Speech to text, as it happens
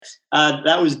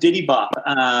That was Diddy Bop.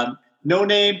 No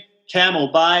Name,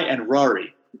 Camel By, and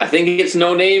Rory. I think it's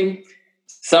No Name.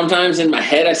 Sometimes in my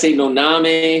head I say No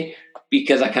Name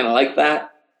because I kind of like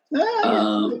that.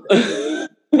 I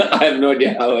have no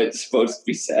idea how it's supposed to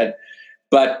be said.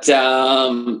 But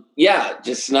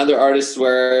just another artist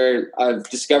where I've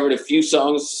discovered a few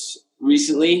songs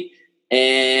recently.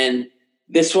 And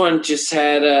this one just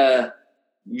had a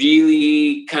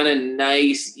really kind of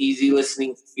nice, easy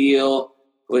listening feel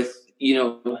with,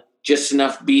 just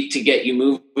enough beat to get you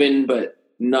moving, but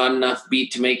not enough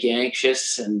beat to make you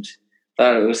anxious. And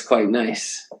thought it was quite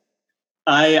nice.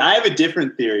 I have a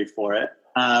different theory for it.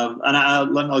 And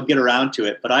I'll get around to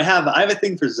it. But I have a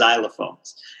thing for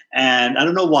xylophones. And I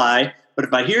don't know why, but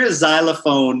if I hear a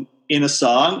xylophone in a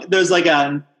song, there's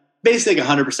basically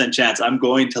 100% chance I'm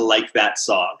going to like that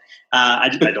song. I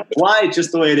don't know why, it's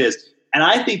just the way it is. And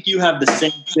I think you have the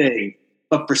same thing,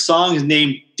 but for songs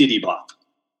named Diddy Bop.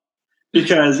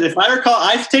 Because if I recall,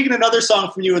 I've taken another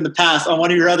song from you in the past on one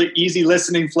of your other easy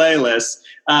listening playlists,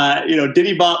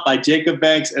 Diddy Bop by Jacob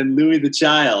Banks and Louis the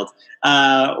Child,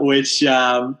 which,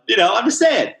 I'm just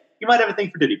saying, you might have a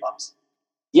thing for Diddy Bops.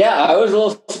 Yeah, I was a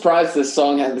little surprised this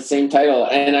song had the same title.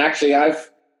 And actually, I've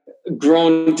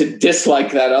grown to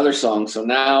dislike that other song. So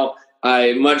now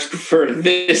I much prefer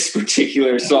this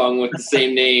particular song with the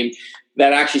same name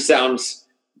that actually sounds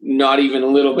not even a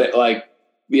little bit like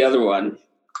the other one.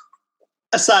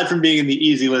 Aside from being in the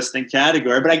easy listening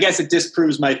category, but I guess it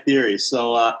disproves my theory.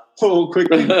 So we'll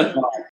quickly move on.